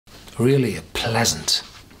really a pleasant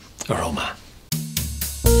aroma.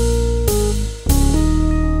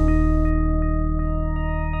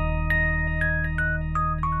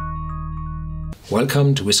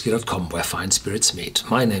 Welcome to Whisky.com, where fine spirits meet.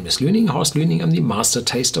 My name is Lüning, Horst Lüning. I'm the master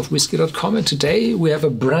taster of Whisky.com, and today we have a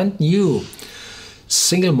brand new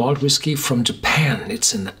single malt whiskey from Japan.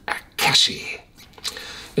 It's an Akashi.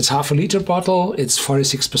 It's half a liter bottle, it's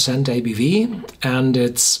 46% ABV, and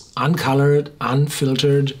it's uncolored,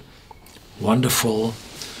 unfiltered, wonderful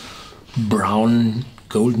brown,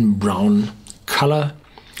 golden brown color.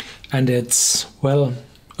 And it's, well,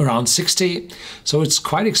 around 60, so it's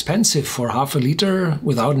quite expensive for half a liter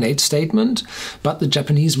without an age statement, but the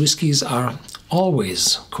Japanese whiskies are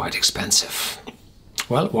always quite expensive.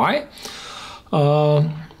 Well, why? The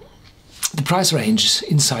price range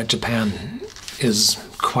inside Japan is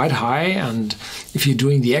quite high, and if you're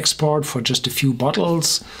doing the export for just a few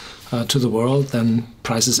bottles to the world, then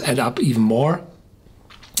prices add up even more.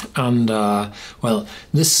 And well,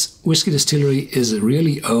 this whiskey distillery is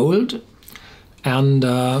really old, and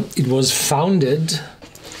it was founded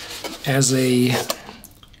as a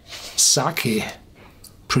sake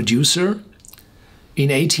producer in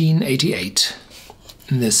 1888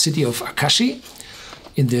 in the city of Akashi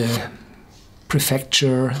in the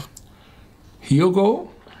prefecture Hyogo,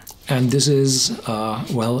 and this is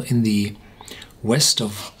well, in the west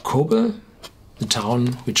of Kobe, the town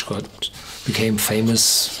which became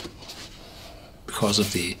famous because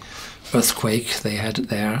of the earthquake they had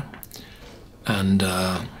there. And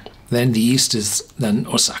then the east is then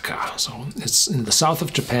Osaka. So it's in the south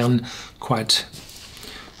of Japan, quite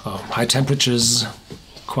high temperatures,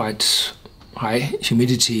 quite high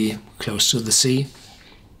humidity, close to the sea.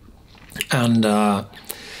 And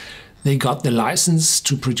they got the license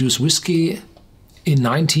to produce whiskey in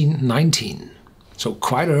 1919, so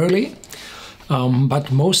quite early.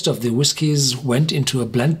 But most of the whiskies went into a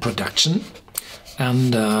blend production,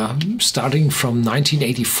 and starting from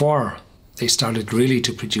 1984, they started really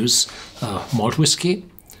to produce malt whiskey.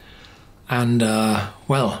 And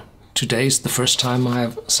well, today is the first time I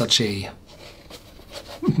have such a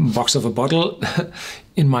box of a bottle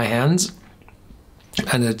in my hands,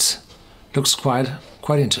 and it looks quite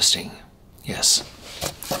interesting. Yes,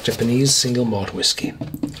 Japanese single malt whiskey.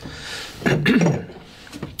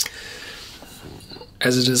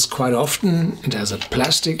 As it is quite often, it has a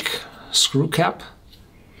plastic screw cap,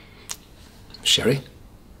 sherry.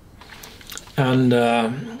 And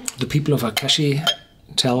the people of Akashi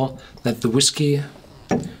tell that the whiskey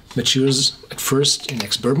matures at first in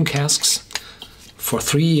ex-bourbon casks for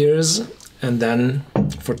 3 years, and then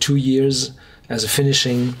for 2 years as a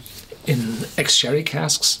finishing in ex-sherry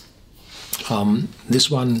casks. This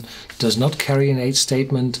one does not carry an age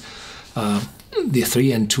statement. The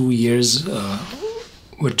 3 and 2 years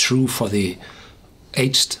were true for the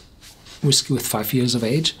aged whiskey with 5 years of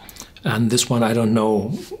age. And this one, I don't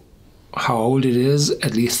know how old it is,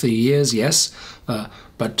 at least 3 years, yes,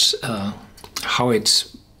 but how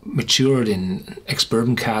it matured in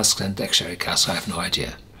ex-bourbon casks and ex-sherry casks, I have no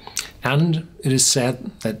idea. And it is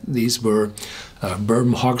said that these were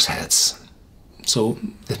bourbon hogsheads, so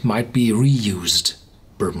it might be reused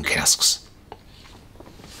bourbon casks.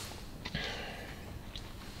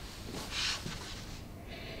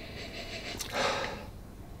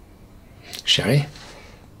 Sherry,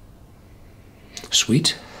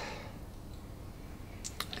 sweet,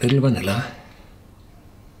 little vanilla,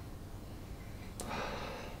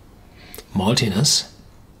 maltiness.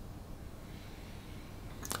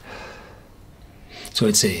 So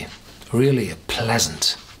it's really a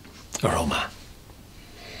pleasant aroma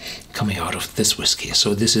coming out of this whiskey.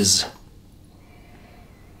 So this is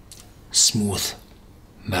smooth,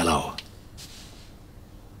 mellow,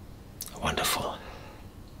 wonderful.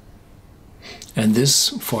 And this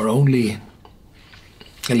for only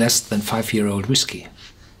a less than 5-year-old whiskey.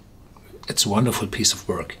 It's a wonderful piece of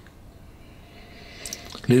work.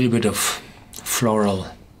 A little bit of floral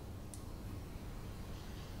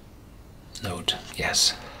note,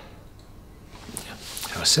 yes.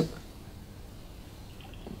 Have a sip.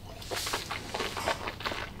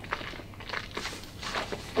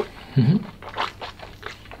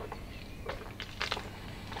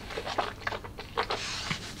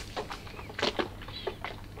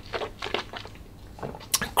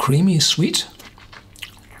 Creamy, sweet,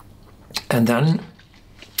 and then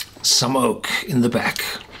some oak in the back,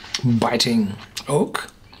 biting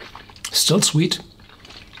oak, still sweet,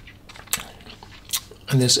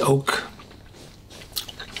 and this oak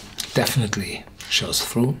definitely shows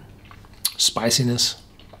through. Spiciness,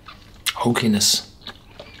 oakiness.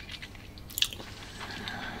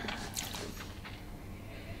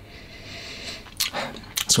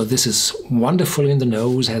 So this is wonderful in the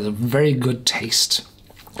nose, has a very good taste.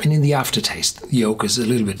 And in the aftertaste, the oak is a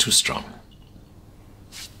little bit too strong,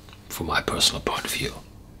 from my personal point of view.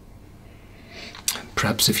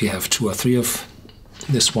 Perhaps if you have 2 or 3 of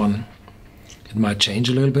this one, it might change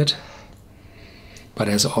a little bit. But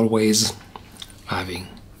as always, having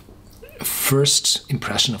a first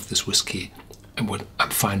impression of this whiskey and what I'm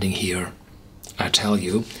finding here, I tell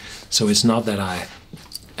you. So it's not that I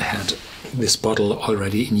had this bottle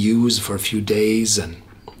already in use for a few days and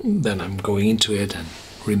then I'm going into it and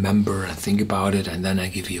remember and think about it and then I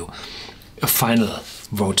give you a final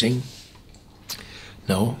voting.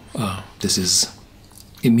 No, this is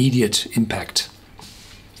immediate impact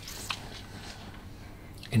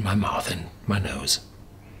in my mouth and my nose.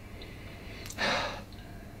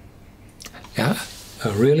 Yeah,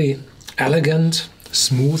 a really elegant,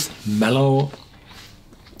 smooth, mellow,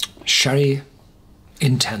 sherry,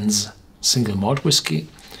 intense single malt whiskey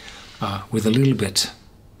with a little bit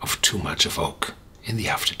of too much of oak in the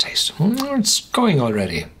aftertaste. It's going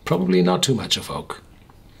already. Probably not too much of oak.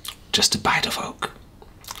 Just a bite of oak.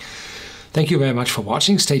 Thank you very much for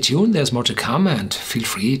watching. Stay tuned, there's more to come, and feel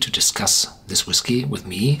free to discuss this whiskey with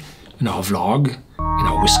me in our vlog, in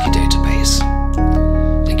our whiskey database.